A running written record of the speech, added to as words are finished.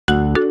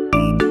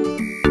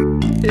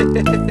I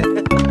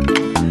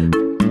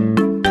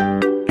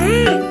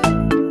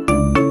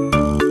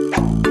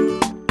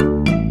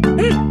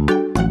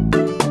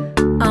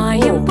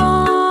am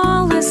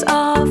police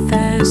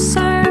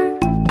officer.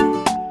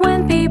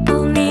 When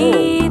people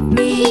need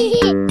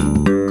me,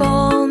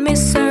 call me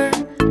sir.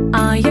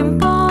 I am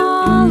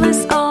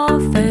police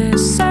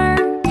officer.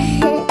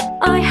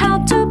 I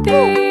help the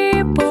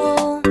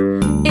people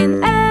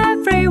in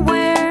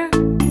everywhere.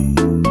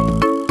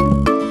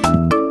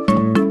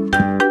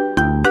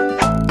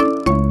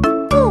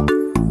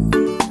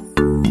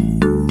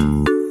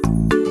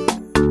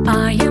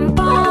 I am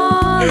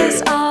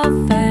police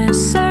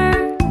officer.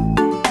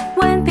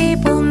 When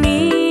people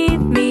need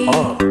me,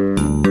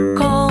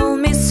 call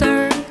me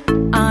sir.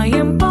 I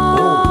am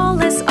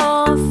police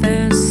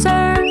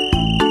officer.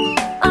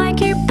 I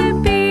keep the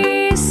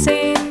peace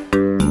in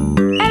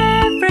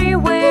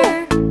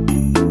everywhere.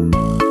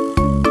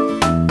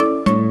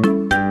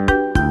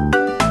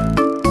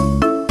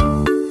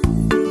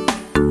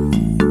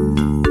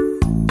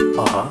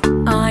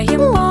 I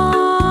am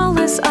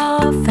police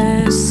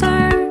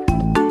officer.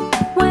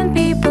 When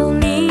people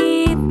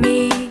need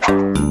me,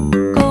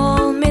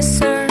 call me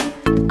sir.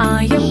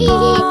 I am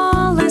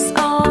police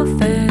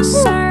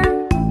officer.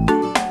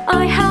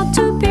 I help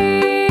the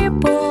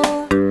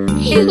people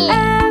in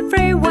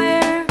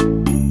everywhere.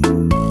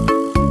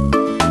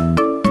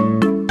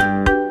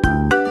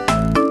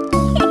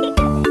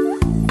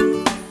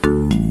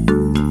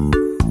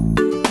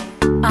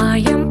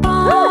 I am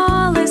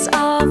police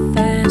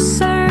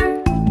officer.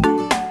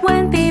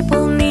 When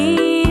people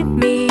need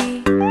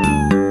me,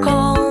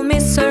 call me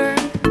sir.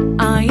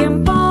 I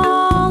am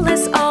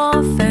police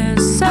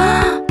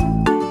officer.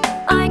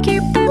 I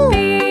keep the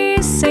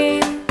peace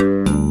in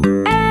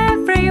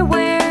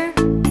everywhere.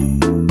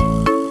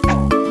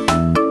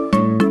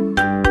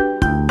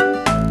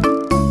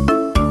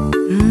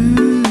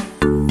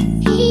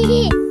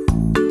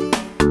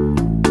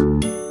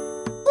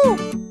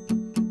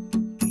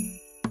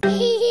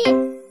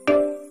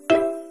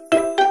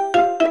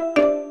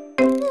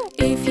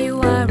 If you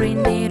are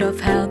in need of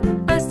help,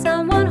 ask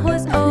someone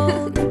who's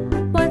old.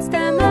 What's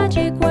the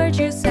magic word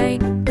you say?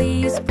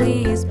 Please,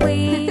 please,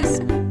 please.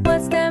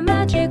 What's the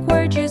magic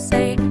word you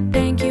say?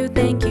 Thank you,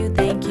 thank you,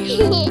 thank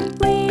you.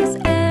 Please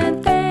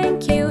and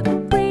thank you.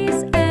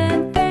 Please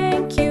and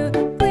thank you.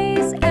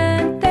 Please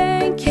and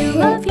thank you.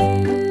 Love you.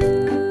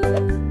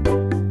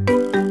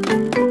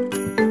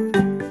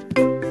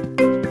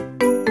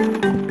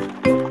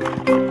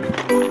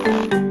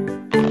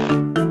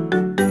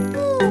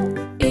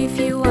 If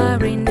you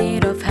are in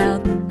need of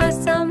help,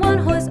 ask someone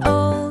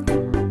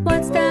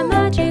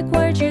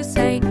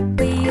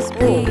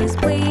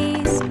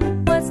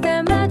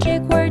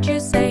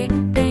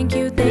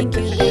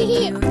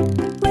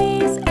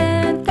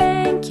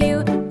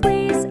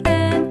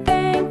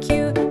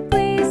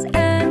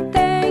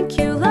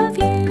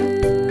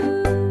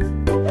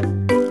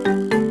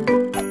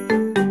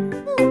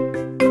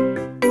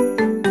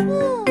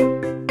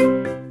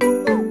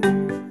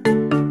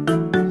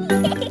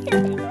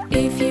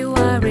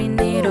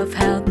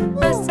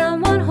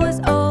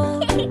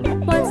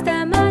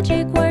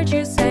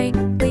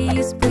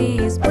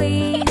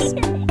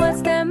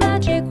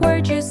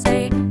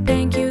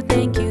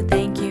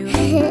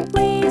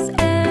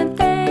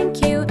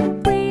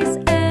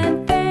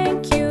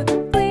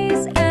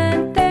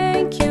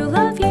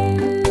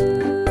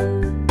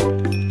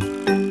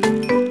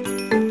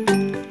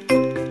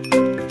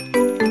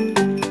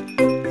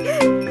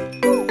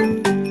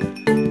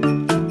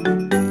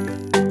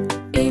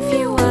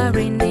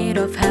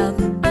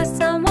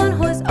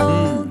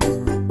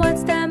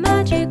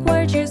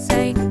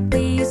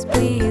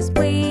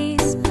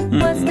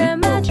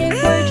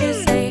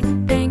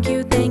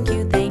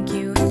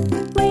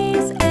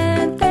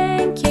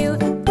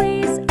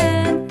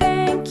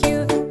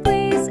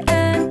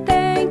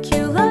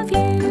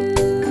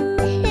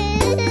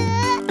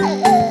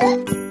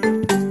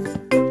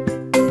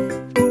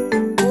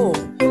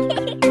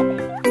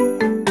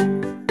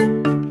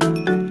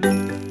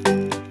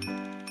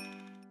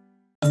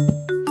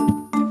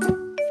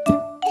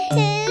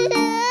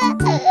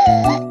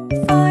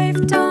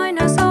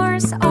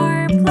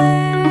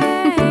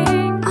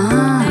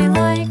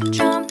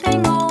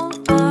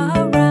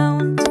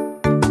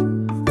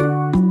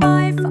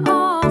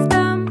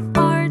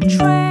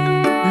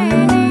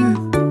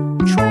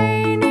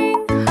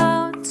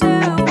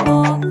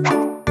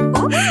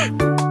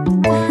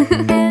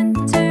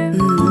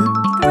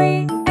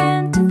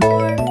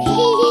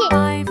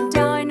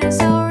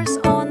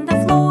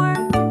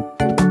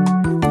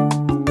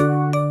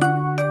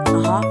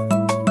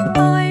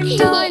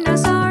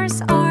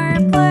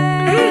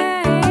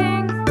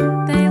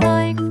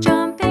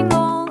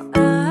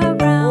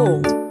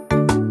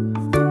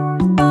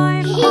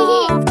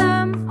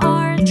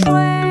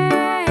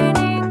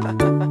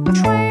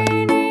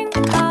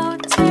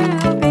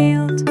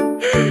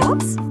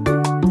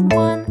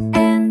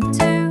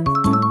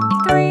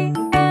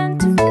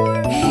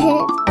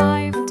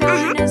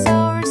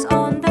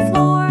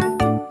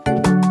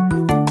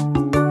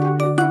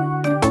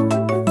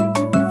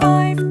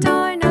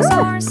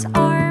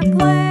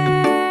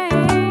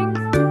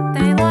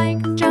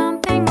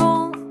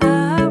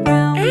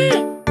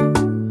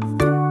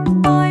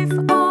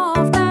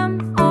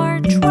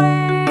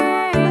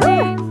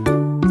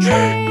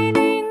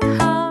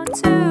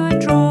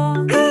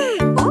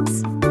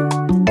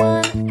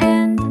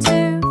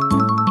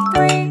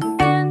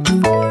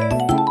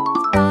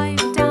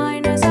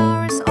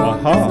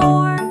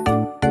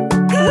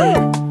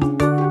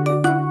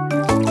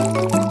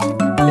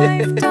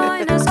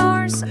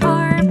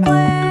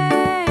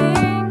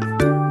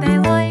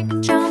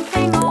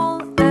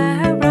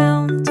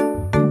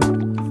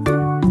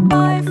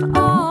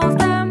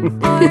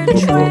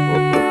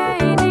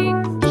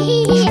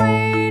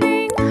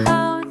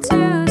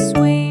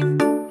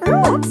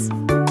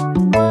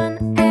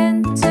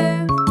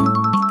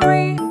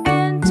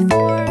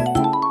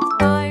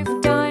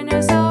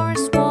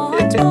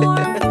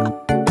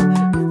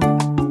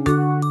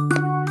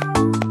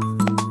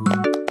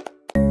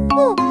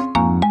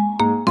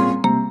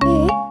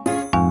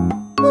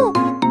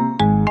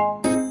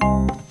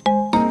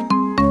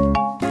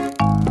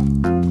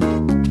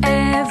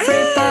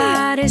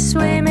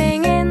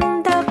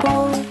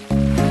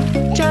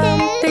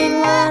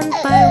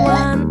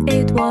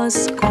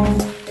was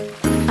cold.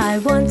 I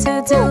want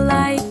to do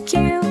like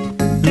you.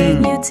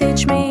 Can you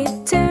teach me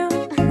to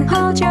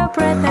hold your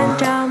breath and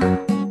jump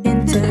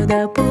into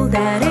the pool?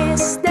 That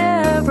is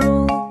the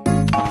rule.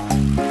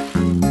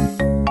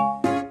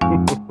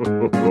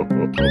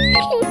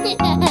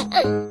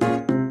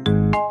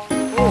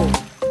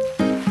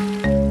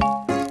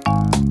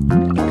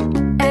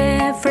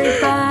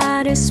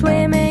 Everybody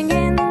swimming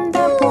in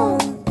the pool.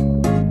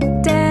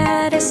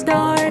 Daddy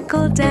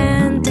snorkeled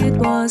and it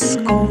was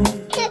cold.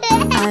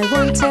 I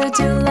want to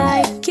do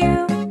like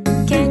you.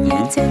 Can you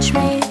teach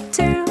me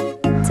to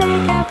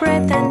take a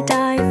breath and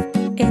dive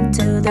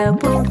into the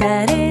pool?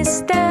 That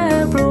is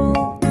the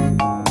rule.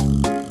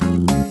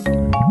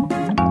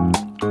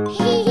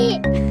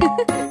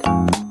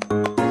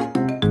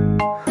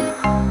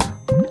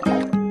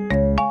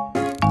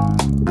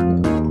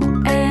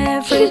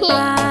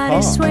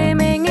 Everybody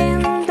swimming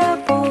in the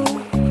pool.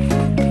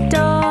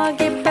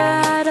 Doggy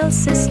paddle,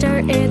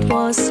 sister, it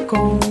was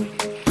cold.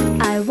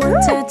 I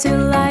want to do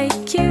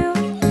like you.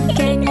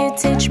 Can you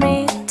teach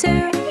me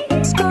to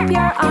scoop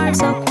your arms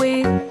so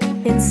quick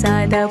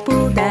inside the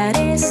pool? That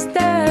is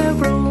the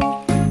rule.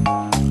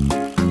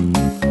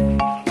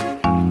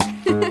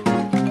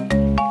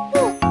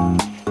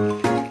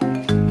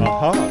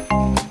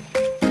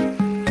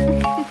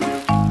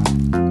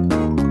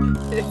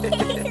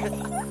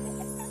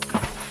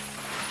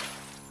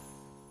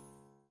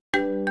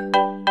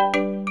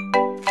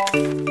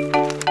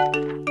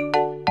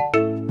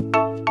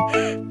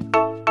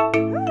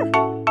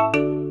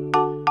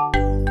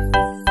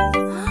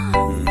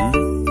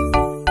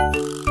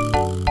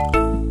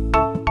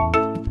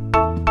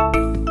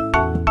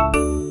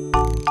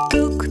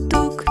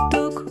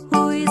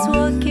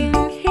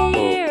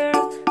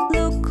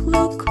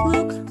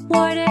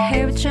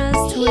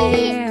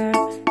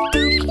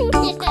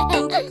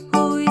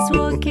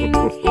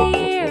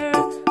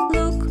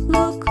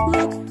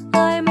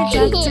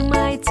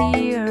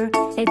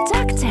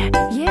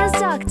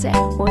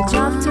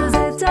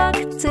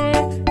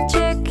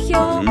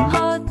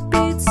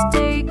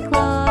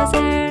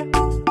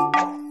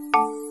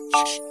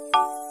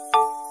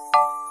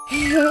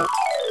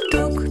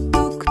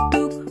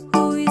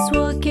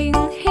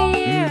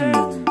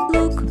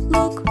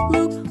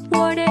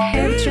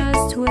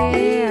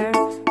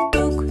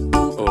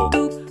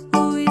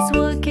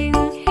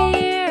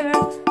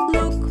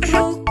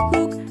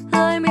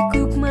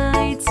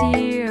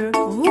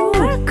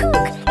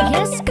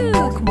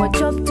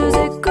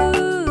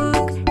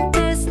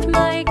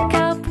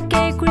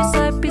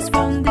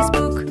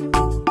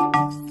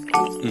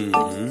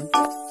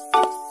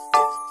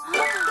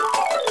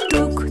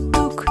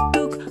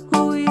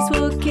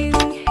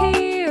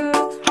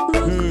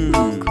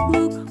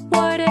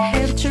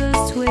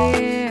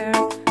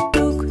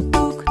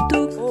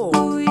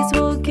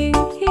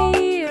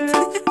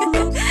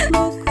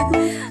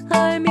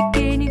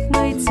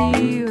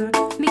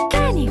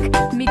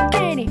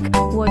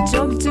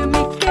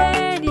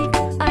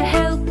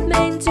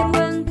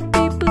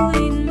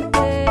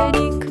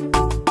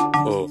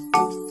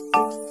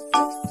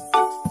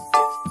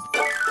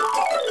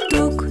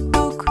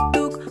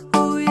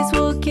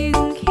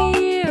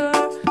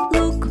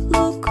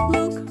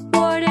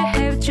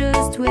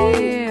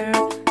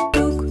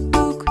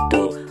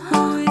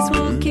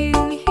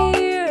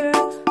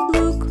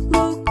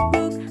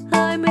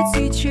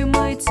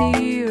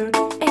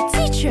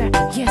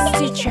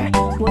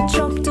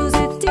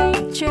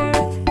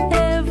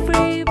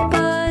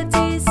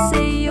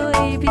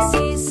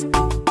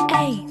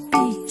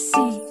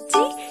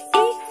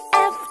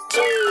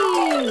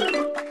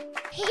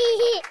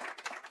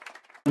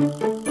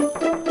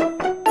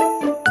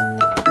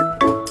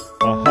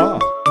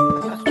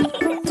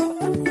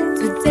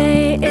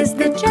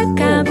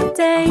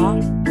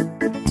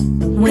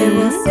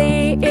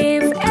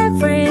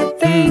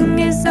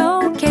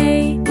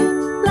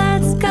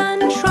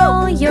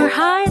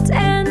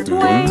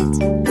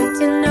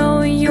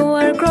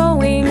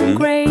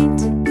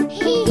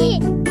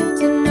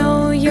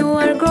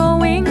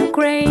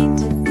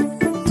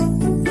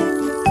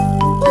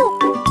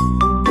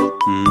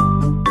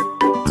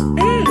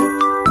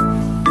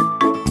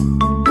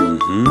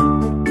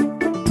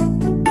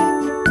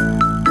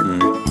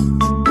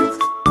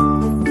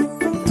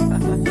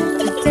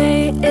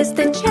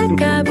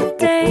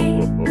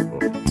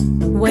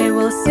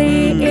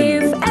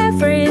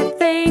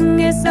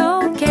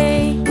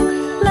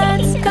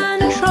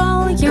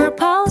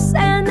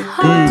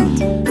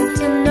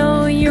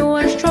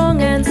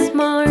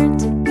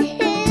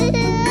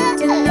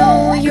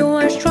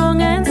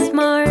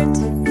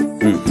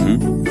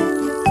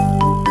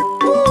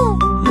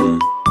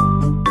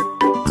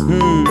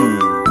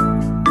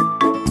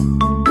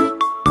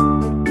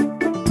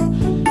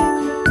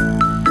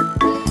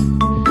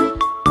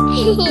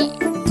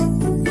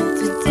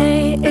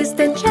 Today is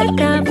the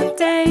checkup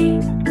day.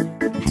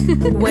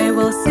 We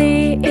will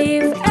see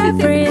if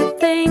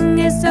everything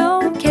is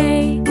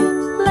okay.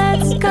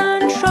 Let's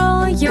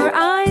control your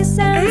eyes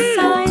and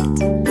sight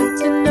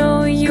to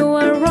know you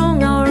are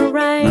wrong or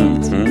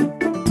right.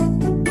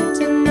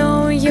 To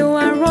know you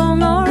are wrong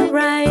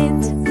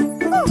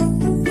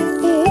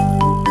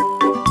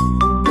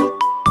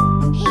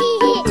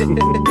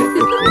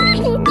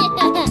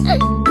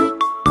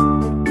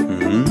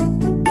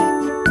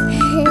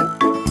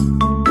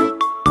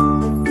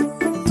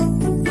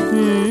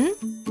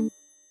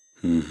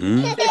This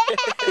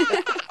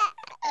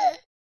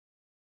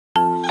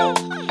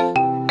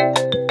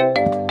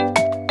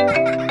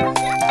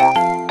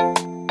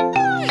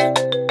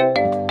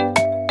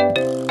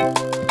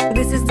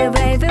is the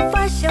way we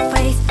wash your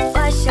face,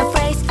 wash your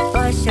face,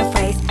 wash your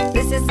face.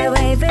 This is the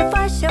way we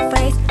wash your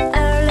face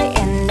early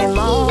in the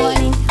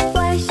morning.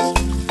 Wash,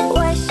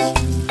 wash,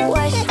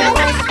 wash,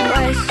 wash,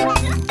 wash.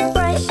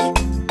 Brush,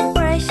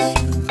 brush,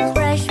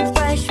 brush,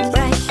 brush,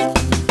 brush.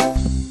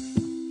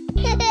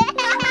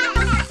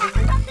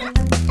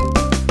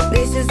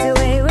 This is the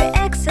way we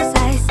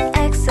exercise,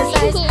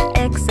 exercise,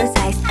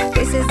 exercise.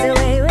 This is the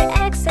way we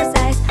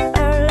exercise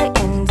early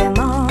in the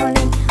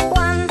morning.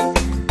 1,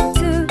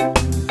 2,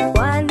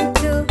 1,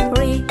 2,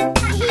 3.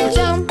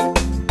 Jump,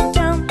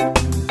 jump,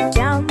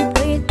 jump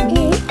with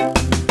me.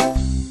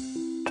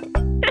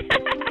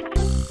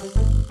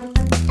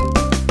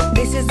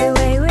 This is the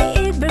way we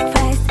eat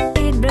breakfast,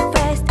 eat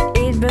breakfast,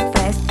 eat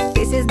breakfast.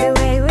 This is the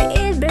way we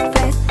eat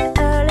breakfast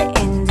early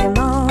in the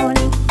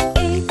morning.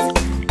 Eat,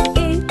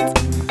 eat,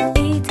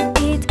 eat,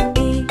 eat,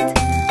 eat.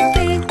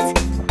 Feed,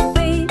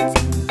 feed,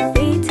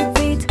 feed,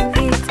 feed,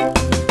 feed.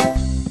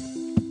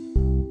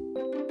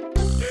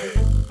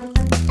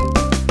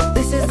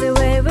 This is the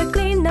way we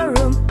clean the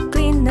room,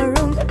 clean the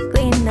room,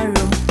 clean the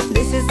room.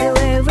 This is the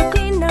way we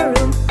clean the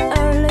room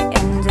early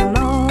in the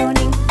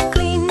morning.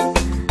 Clean,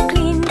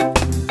 clean,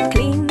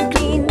 clean,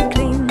 clean,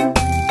 clean.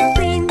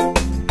 Clean,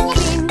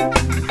 clean,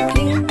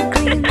 clean,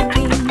 clean,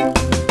 clean.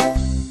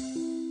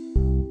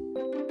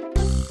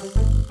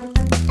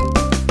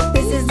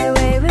 This is the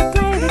way we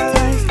play with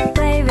toys,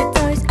 play with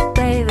toys,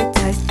 play with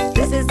toys.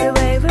 This is the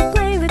way we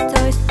play with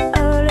toys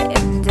early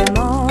in the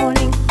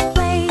morning.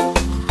 Play,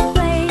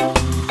 play,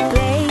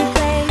 play,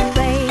 play,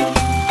 play.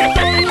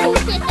 Play,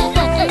 play,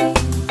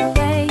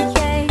 play,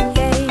 play,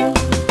 play.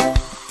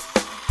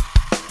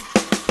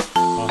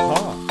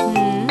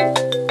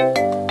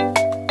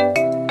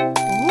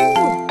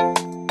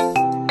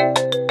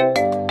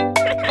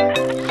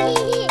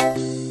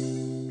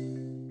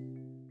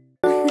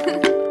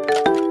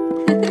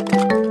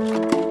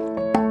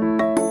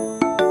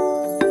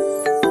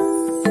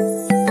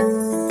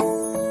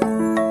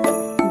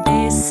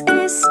 This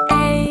is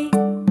A.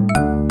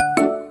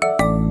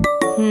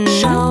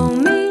 Show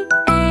me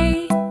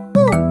A.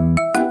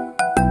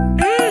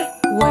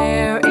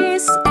 Where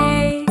is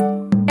A?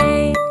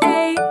 A,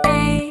 A,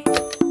 A.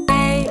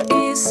 A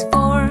is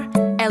for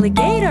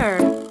alligator.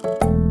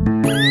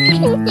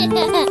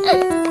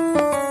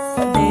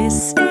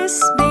 This is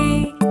B.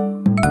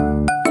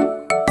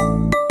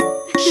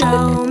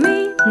 Show me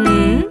B.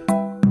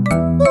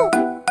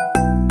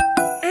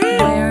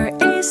 Where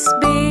is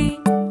B?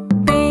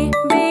 B,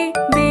 B,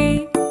 B.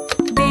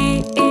 B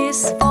is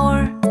for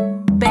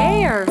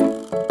bear.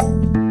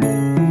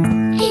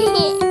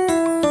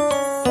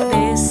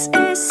 This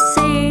is C.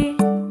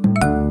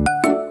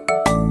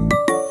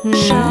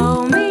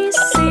 Show me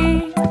C.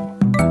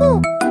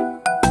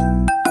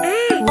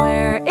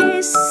 Where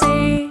is C?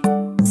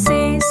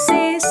 C, C,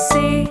 C.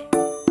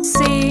 C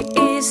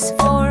is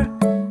for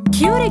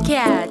cutie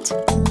cat.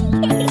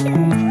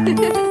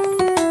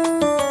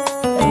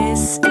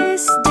 This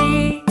is D.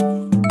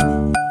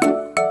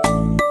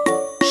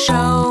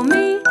 Show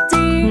me D.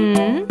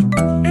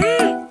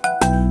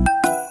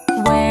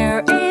 Where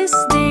is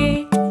D?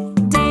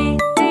 D,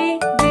 D,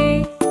 D.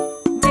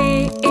 D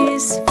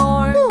is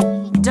for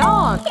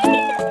dog.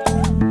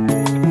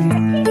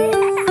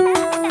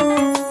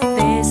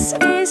 This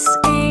is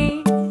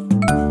E.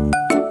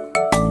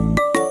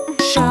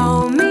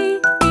 Show me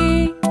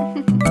E.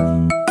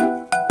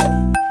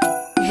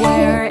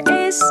 Where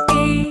is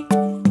E?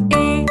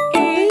 E,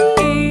 E,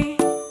 E.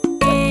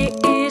 E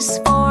is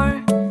for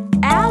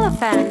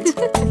elephant.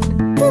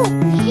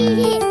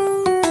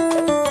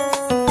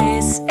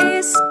 This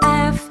is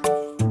F.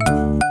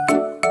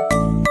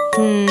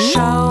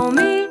 Show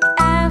me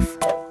F.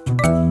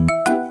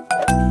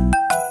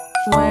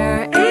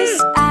 Where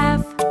is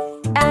F?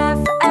 F,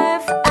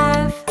 F,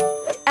 F.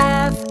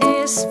 F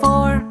is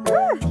for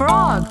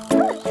frog.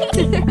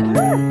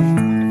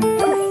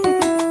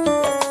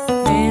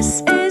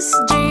 This is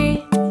G.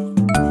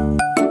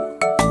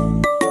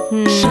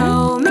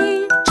 Show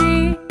me G.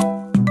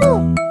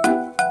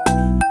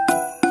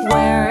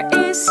 Where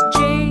is G?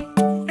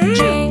 G,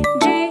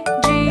 G,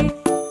 G.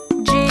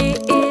 G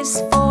is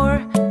for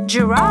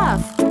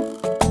giraffe.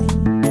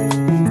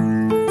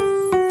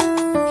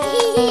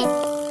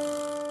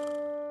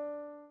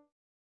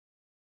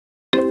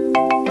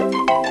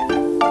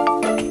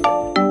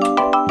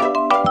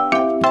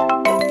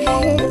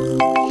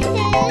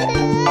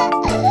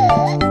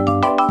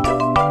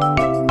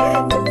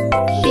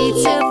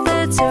 It's a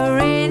better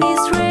rain,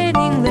 it's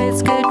raining.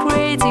 Let's get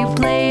ready,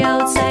 play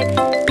outside.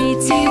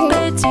 Bitty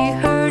Betty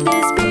heard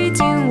is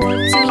beating. What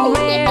to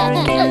wear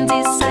can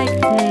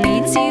decide.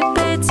 Bitty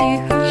Betty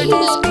heard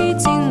is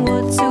beating.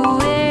 What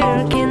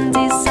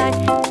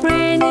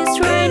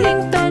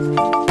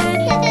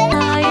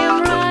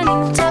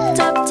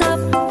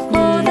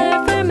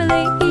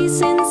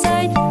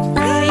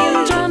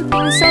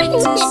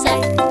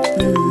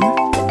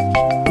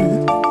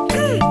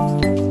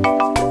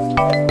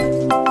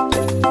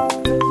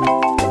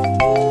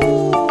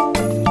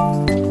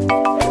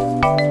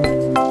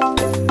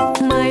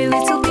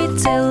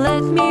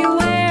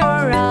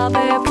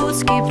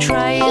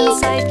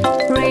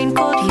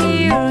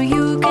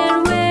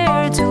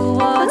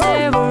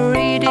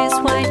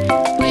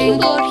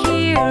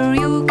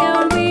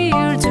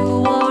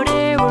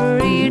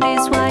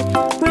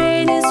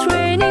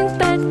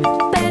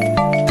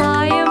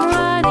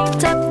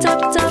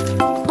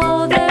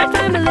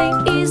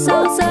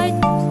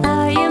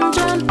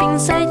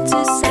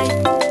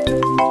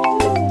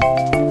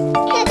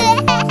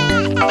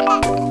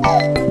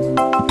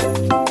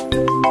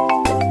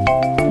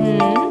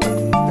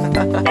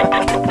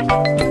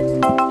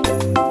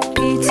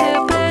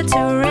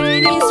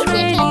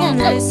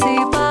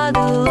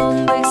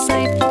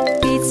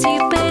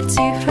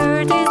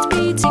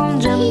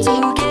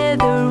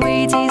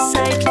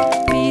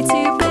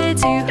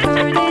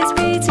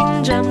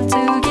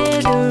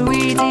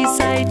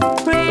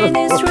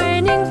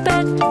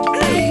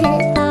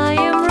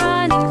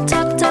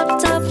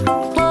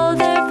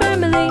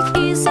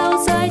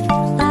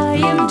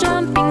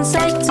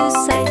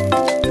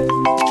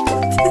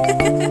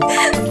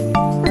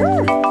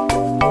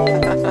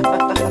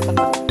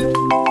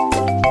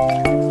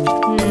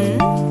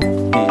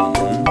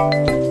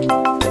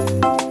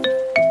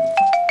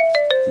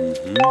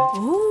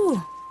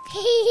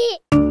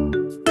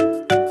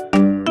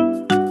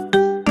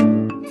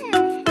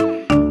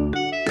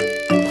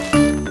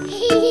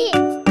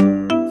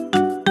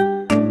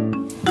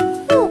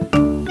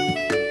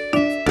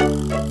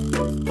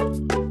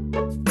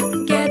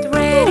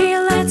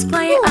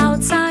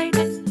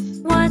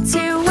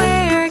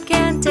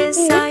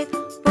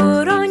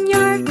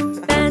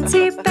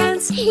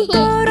pants.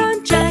 Put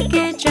on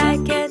jacket,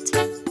 jacket.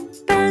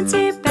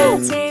 Panty,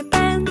 panty,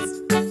 pants.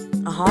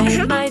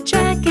 In my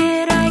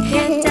jacket I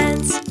can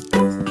dance.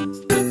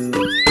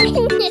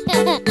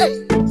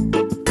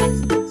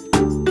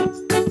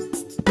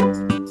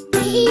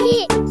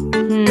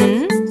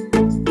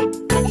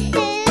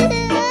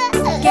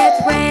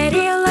 Get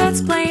ready,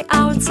 let's play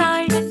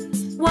outside.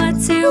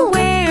 What to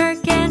wear,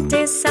 can't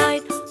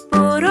decide.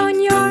 Put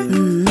on your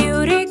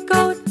cutie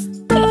coat.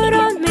 Put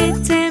on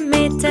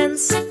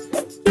mittens.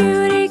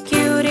 Cutie,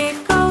 cutie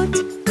coat.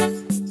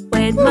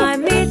 With my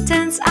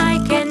mittens I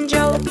can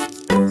joke.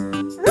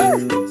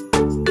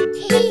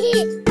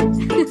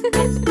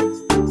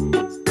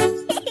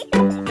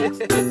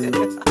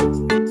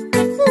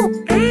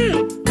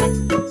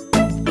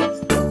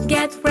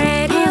 Get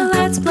ready,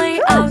 let's play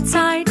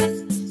outside.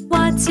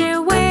 What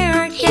to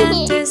wear,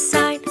 can't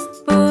decide.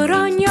 Put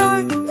on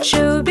your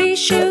shooby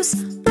shoes.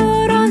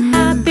 Put on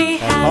happy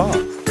hat.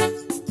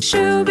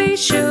 Shooby,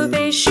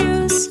 shooby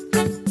shoes.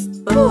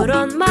 Put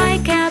on my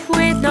cap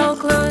with no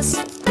clues.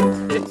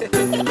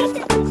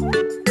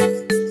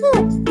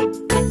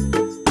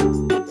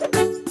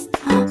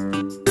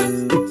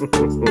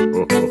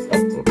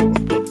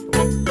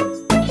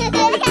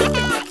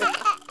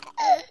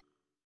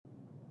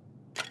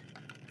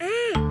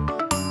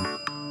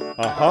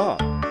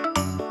 Aha!